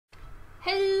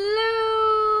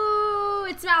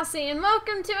Chelsea, and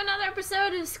welcome to another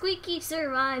episode of Squeaky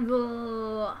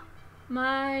Survival,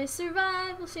 my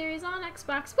survival series on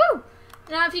Xbox. Woo!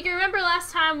 Now, if you can remember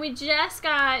last time, we just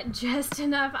got just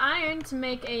enough iron to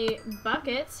make a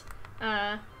bucket.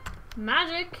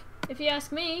 Magic, if you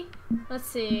ask me. Let's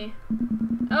see.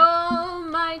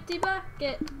 Almighty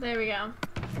bucket. There we go.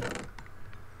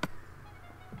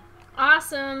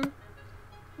 Awesome.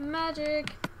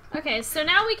 Magic. Okay, so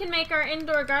now we can make our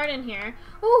indoor garden here.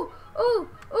 Ooh, ooh,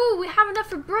 ooh, we have enough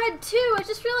for bread too. I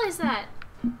just realized that.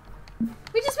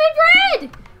 We just made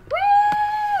bread!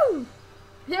 Woo!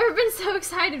 Never been so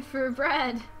excited for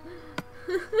bread.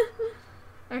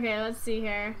 Okay, let's see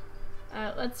here.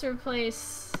 Let's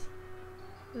replace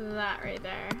that right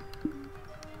there.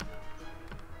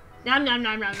 Nom nom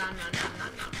nom nom nom nom nom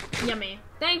nom nom. Yummy.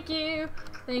 Thank you.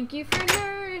 Thank you for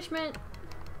nourishment.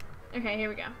 Okay, here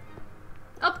we go.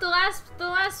 Oh, the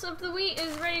last of the wheat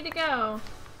is ready to go.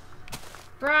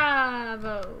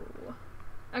 Bravo.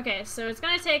 Okay, so it's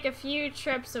gonna take a few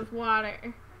trips of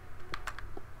water.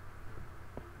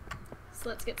 So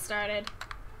let's get started.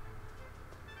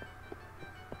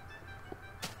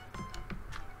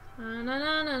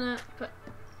 But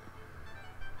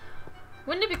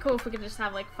wouldn't it be cool if we could just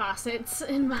have like faucets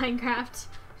in Minecraft?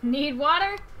 Need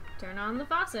water? Turn on the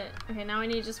faucet. Okay, now we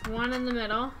need just one in the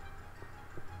middle.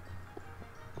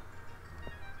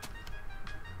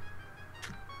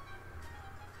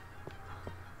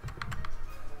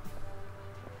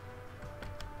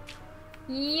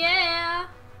 Yeah!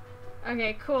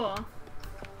 Okay, cool.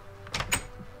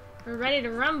 We're ready to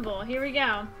rumble. Here we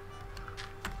go.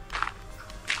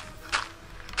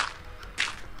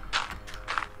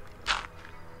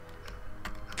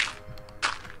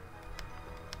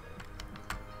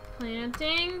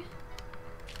 Planting.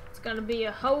 It's gonna be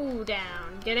a hoe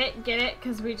down. Get it? Get it?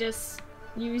 Because we just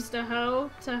used a hoe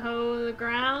to hoe the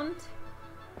ground.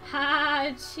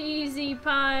 Ha! Cheesy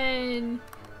pun!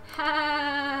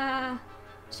 Ha!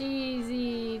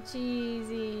 Cheesy,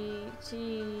 cheesy,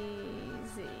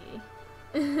 cheesy.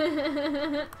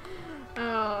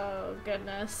 Oh,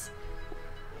 goodness.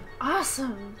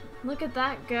 Awesome! Look at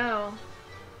that go.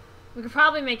 We could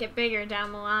probably make it bigger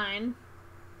down the line.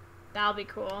 That'll be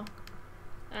cool.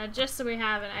 Just so we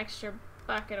have an extra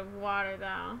bucket of water,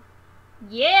 though.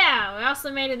 Yeah! We also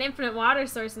made an infinite water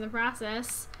source in the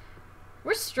process.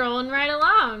 We're strolling right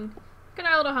along. Look at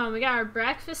our little home. We got our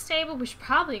breakfast table. We should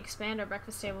probably expand our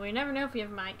breakfast table. We never know if we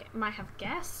might have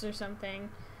guests or something.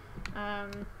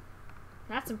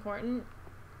 That's important.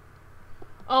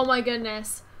 Oh my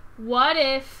goodness. What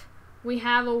if we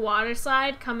have a water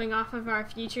slide coming off of our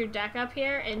future deck up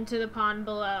here into the pond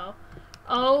below?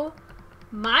 Oh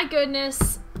my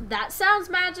goodness. That sounds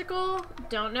magical.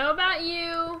 Don't know about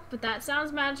you, but that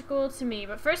sounds magical to me.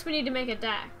 But first we need to make a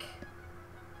deck.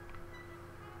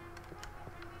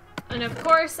 And of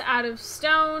course, out of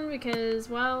stone, because,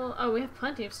 well, oh, we have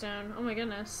plenty of stone. Oh my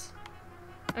goodness.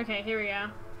 Okay, here we go.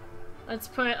 Let's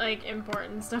put, like,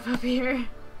 important stuff up here.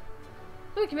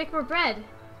 Oh, we can make more bread.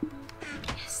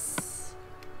 Yes!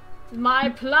 My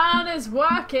plan is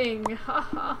working! Ha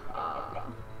ha ha.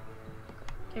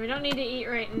 Okay, we don't need to eat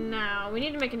right now. We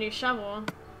need to make a new shovel.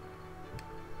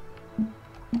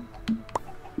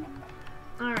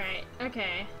 Alright,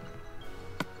 okay.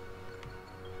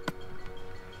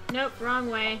 Nope, wrong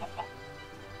way.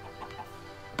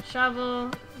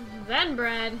 Shovel, then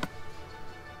bread.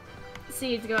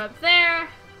 Seeds go up there.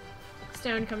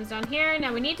 Stone comes down here.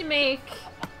 Now we need to make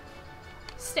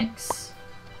sticks.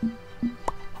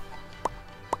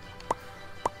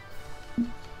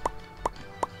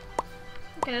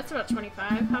 Okay, that's about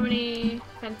 25. How many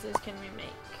fences can we make?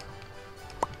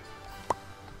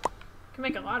 Can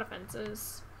make a lot of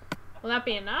fences. Will that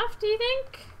be enough, do you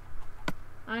think?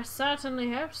 I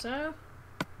certainly hope so.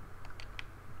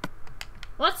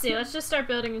 Let's see. Let's just start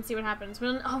building and see what happens.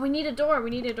 Oh, we need a door. We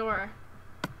need a door.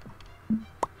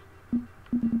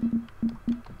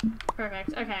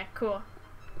 Perfect. Okay, cool.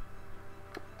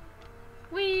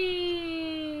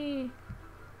 Whee!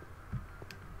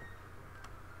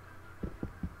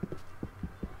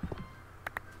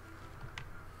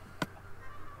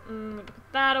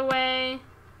 Put that away.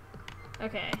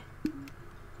 Okay.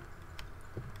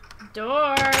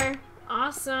 Door!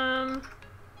 Awesome!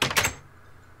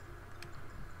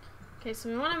 Okay, so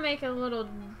we want to make a little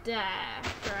deck,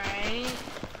 right?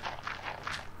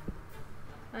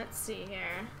 Let's see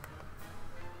here.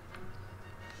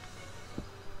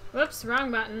 Whoops, wrong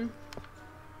button.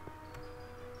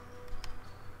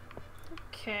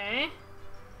 Okay.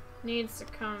 Needs to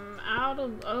come out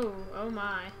of... oh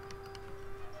my.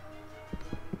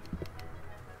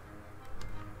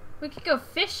 We could go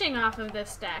fishing off of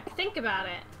this deck. Think about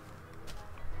it.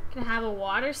 Can I have a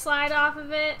water slide off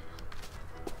of it?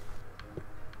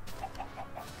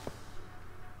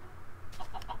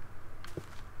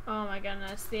 Oh my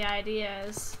goodness, the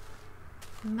ideas.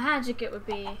 Magic it would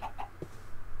be.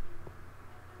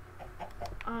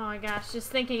 Oh my gosh,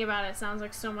 just thinking about it sounds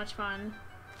like so much fun.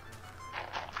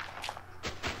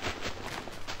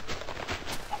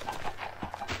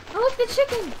 Oh look, the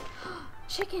chicken!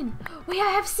 Chicken! Wait, I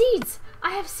have seeds!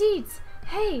 I have seeds!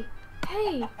 Hey!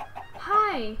 Hey!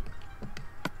 Hi!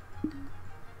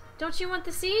 Don't you want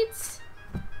the seeds?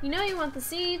 You know you want the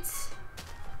seeds.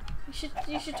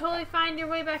 You should totally find your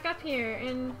way back up here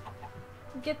and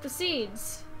get the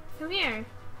seeds. Come here.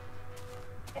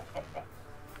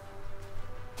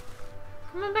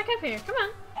 Come on back up here. Come on.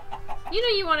 You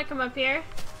know you want to come up here.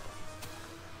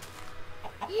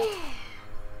 Yeah.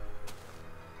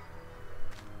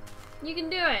 You can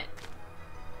do it.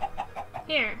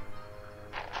 Here.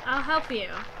 I'll help you.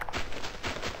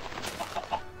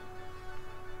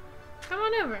 Come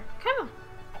on over. Come on.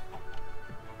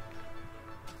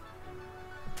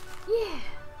 Yeah.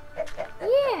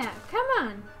 Yeah, come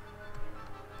on.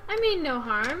 I mean no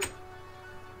harm.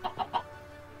 Come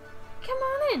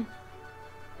on in.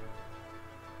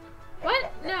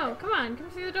 What? No, come on, come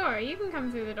through the door. You can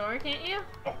come through the door, can't you?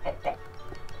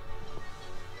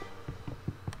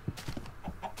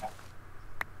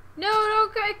 No,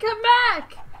 don't come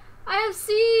back! I have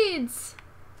seeds!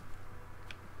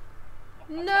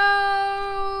 No!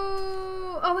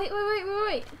 Oh, wait.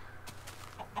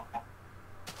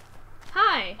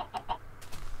 Hi.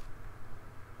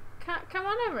 Come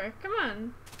on over. Come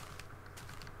on.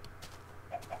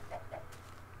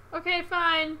 Okay,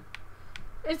 fine.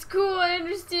 It's cool. I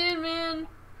understand, man.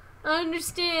 I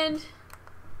understand.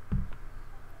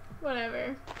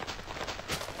 Whatever.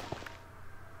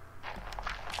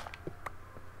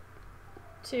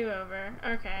 Two over.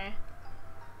 Okay.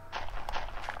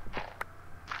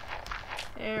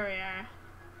 There we are.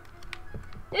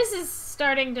 This is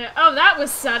starting to... Oh, that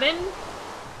was sudden.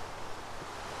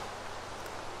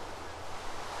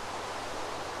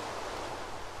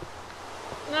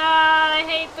 Ah, I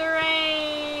hate the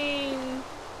rain.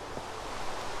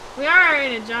 We are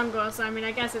in a jungle, so I mean,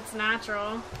 I guess it's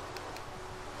natural.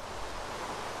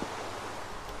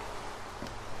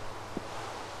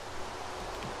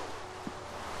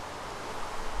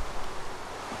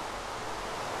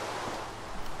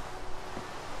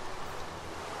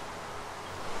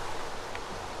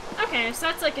 Okay, so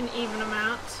that's like an even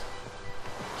amount.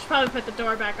 Should probably put the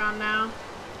door back on now.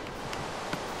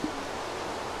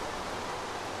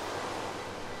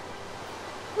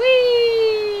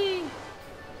 Whee!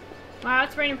 Wow,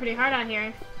 it's raining pretty hard out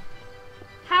here.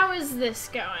 How is this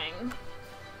going?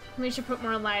 We should put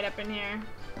more light up in here.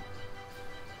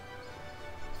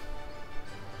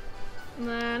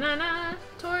 Na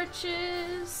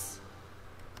torches.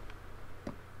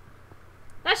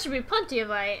 That should be plenty of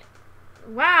light.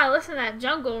 Wow, listen to that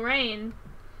jungle rain.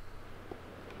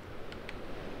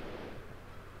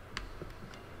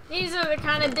 These are the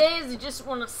kind of days you just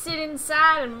want to sit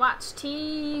inside and watch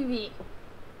TV.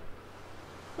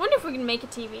 Wonder if we can make a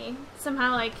TV.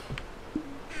 Somehow, like,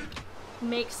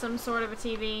 make some sort of a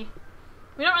TV.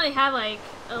 We don't really have, like,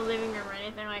 a living room or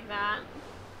anything like that.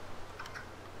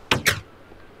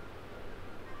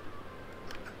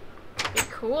 Be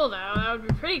cool, though. That would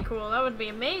be pretty cool. That would be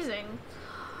amazing.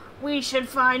 We should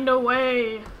find a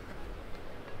way.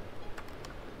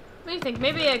 What do you think?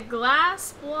 Maybe a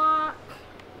glass block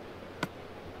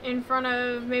in front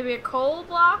of maybe a coal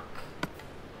block?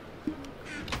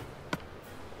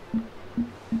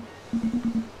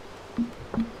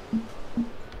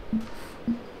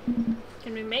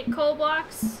 Can we make coal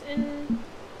blocks in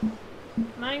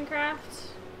Minecraft?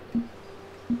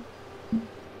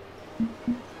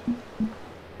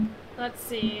 Let's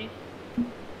see.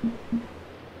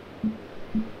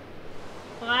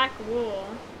 Black wool.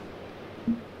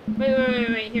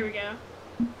 Wait, here we go.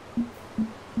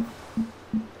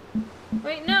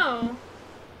 Wait, no.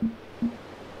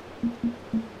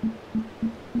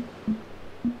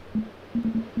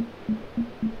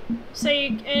 So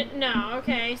you, no,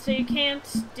 okay, so you can't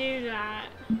do that.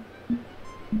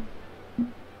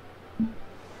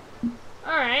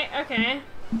 Alright, okay.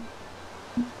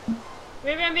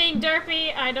 Maybe I'm being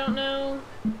derpy, I don't know.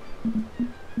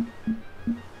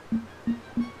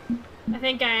 I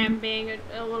think I am being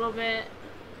a little bit.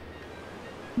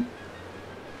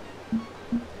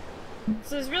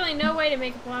 So there's really no way to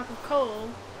make a block of coal.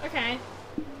 Okay.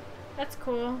 That's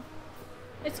cool.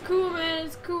 It's cool, man,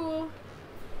 it's cool.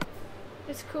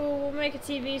 It's cool, we'll make a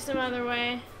TV some other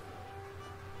way.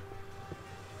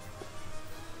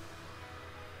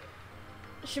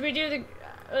 Should we do the...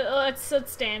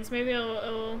 let's dance. Maybe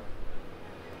it'll...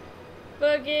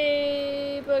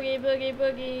 Boogie, boogie, boogie,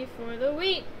 boogie for the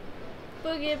wheat.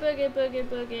 Boogie, boogie, boogie,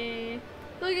 boogie.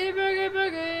 Boogie, boogie,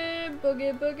 boogie.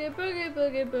 Boogie, boogie, boogie,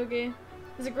 boogie, boogie.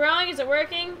 Is it growing? Is it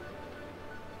working?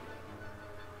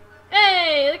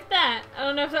 Hey, look at that. I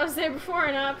don't know if that was there before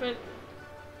or not, but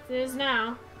it is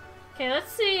now. Okay,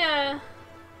 let's see,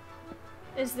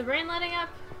 is the rain letting up?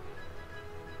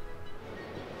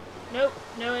 Nope,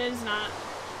 no it is not.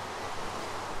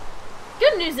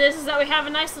 Good news is that we have a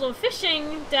nice little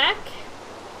fishing deck.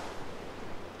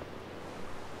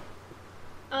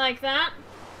 I like that.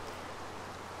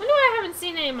 Wonder why I haven't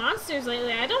seen any monsters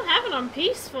lately. I don't have it on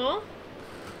peaceful.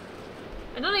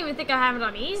 I don't even think I have it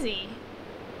on easy.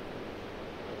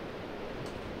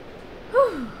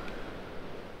 Whew.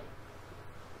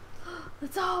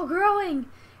 It's all growing.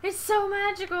 It's so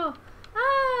magical.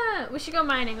 Ah, we should go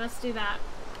mining. Let's do that.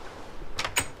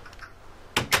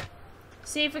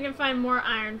 See if we can find more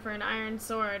iron for an iron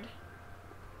sword.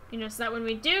 You know, so that when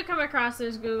we do come across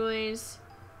those googlies,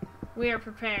 we are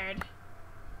prepared. Do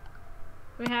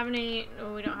we have any?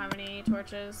 Oh, we don't have any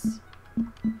torches.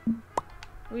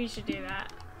 We should do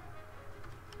that.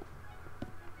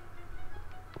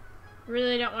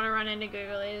 Really don't want to run into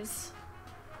googlies.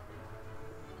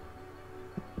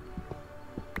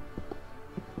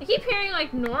 I keep hearing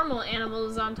like normal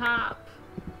animals on top.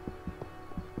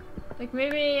 Like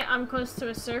maybe I'm close to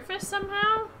a surface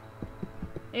somehow?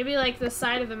 Maybe like the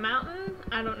side of the mountain?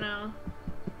 I don't know.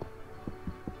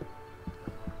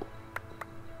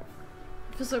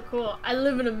 It feels so cool. I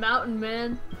live in a mountain,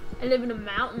 man. I live in a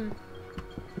mountain.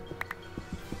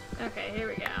 Okay, here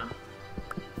we go.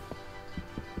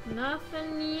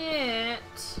 Nothing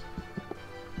yet.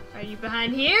 Are you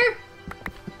behind here?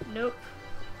 Nope.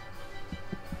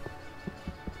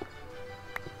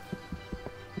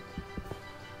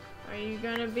 Are you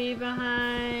gonna be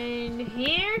behind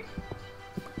here?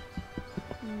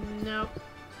 Nope.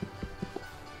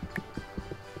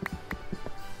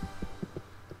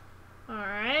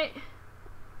 Alright.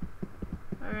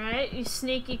 Alright, you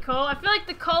sneaky coal. I feel like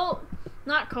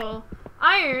the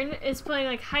iron is playing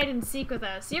like hide and seek with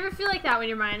us. You ever feel like that when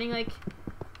you're mining? Like,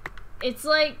 it's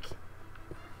like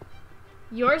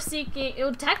you're seeking,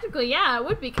 well, technically, yeah, it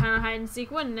would be kind of hide and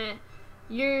seek, wouldn't it?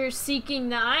 You're seeking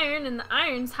the iron, and the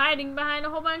iron's hiding behind a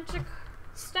whole bunch of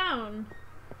stone.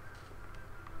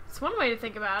 It's one way to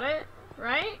think about it,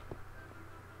 right?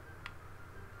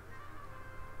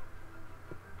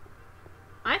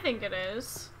 I think it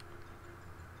is.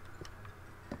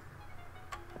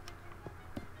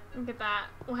 Look at that.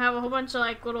 We'll have a whole bunch of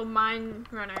like little mine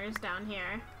runners down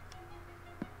here.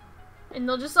 And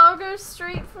they'll just all go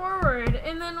straight forward,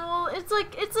 and then it's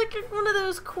like one of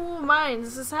those cool mines.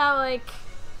 This is how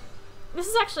this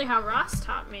is actually how Ross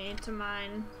taught me to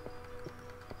mine.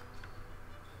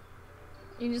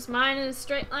 You just mine in a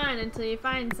straight line until you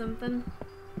find something.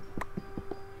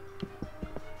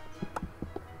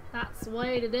 That's the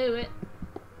way to do it.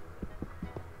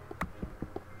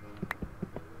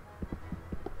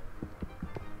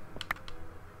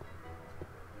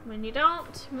 When you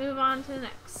don't, move on to the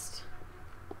next.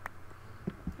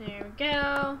 There we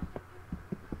go.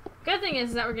 Good thing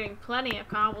is that we're getting plenty of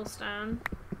cobblestone.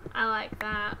 I like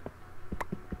that.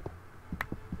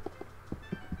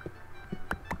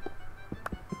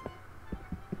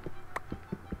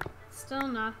 Still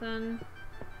nothing.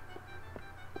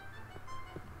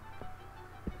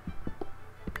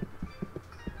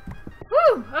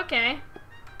 Woo! Okay.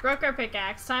 Broke our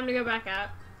pickaxe. Time to go back up.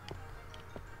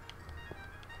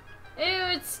 Ew,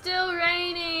 it's still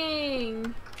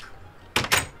raining!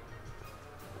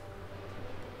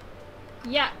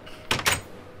 Yuck.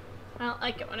 I don't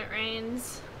like it when it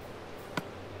rains.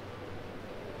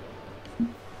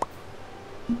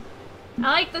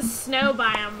 I like the snow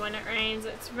biome when it rains.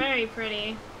 It's very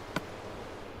pretty.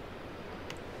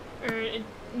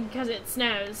 Because it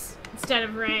snows instead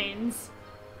of rains.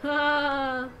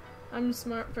 Ah, I'm a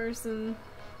smart person.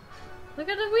 Look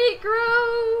at the wheat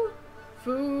grow!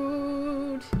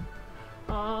 Food.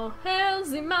 All hails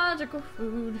the magical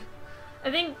food. I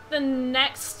think the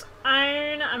next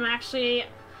iron, I'm actually...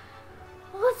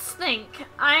 Let's think.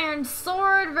 Iron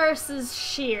sword versus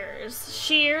shears.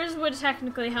 Shears would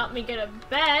technically help me get a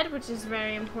bed, which is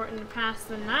very important to pass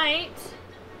the night.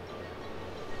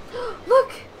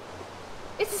 Look!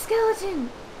 It's a skeleton!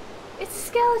 It's a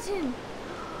skeleton!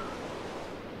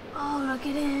 Oh, look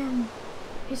at him.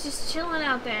 He's just chilling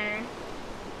out there.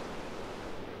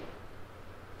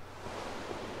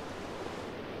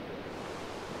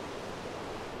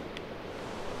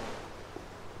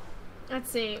 Let's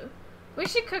see. We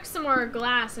should cook some more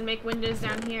glass and make windows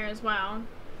down here as well.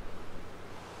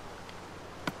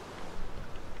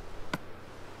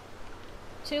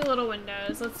 Two little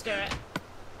windows. Let's do it.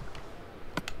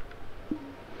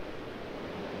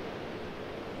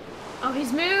 Oh,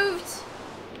 he's moved.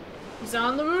 He's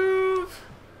on the move.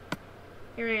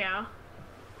 Here we go.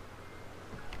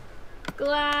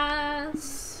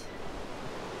 Glass.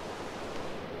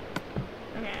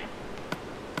 Okay.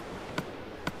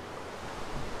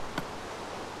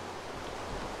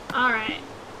 Alright.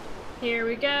 Here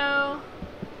we go.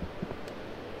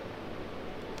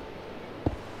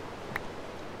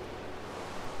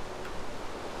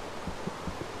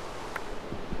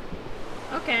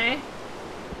 Okay.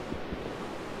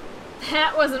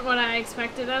 That wasn't what I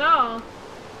expected at all.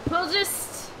 We'll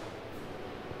just...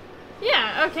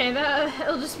 Yeah, okay,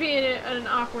 it'll just be an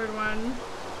awkward one.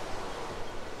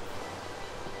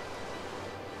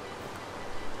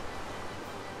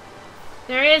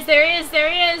 There he is, there he is, there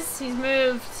he is! He's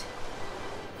moved.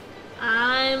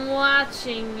 I'm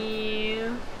watching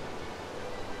you.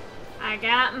 I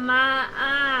got my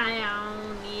eye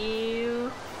on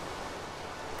you.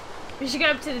 We should go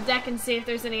up to the deck and see if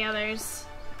there's any others.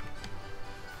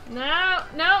 No,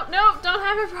 no, no, don't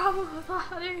have a problem with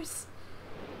ladders.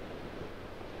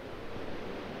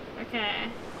 Okay.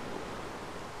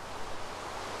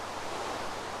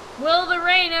 Will the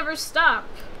rain ever stop?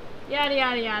 Yada,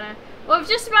 yada, yada. Well, we've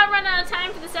just about run out of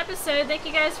time for this episode. Thank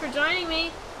you guys for joining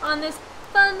me on this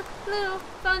fun, little,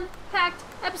 fun-packed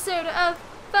episode of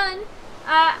fun.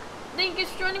 Thank you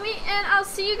guys for joining me, and I'll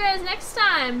see you guys next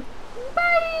time.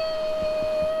 Bye!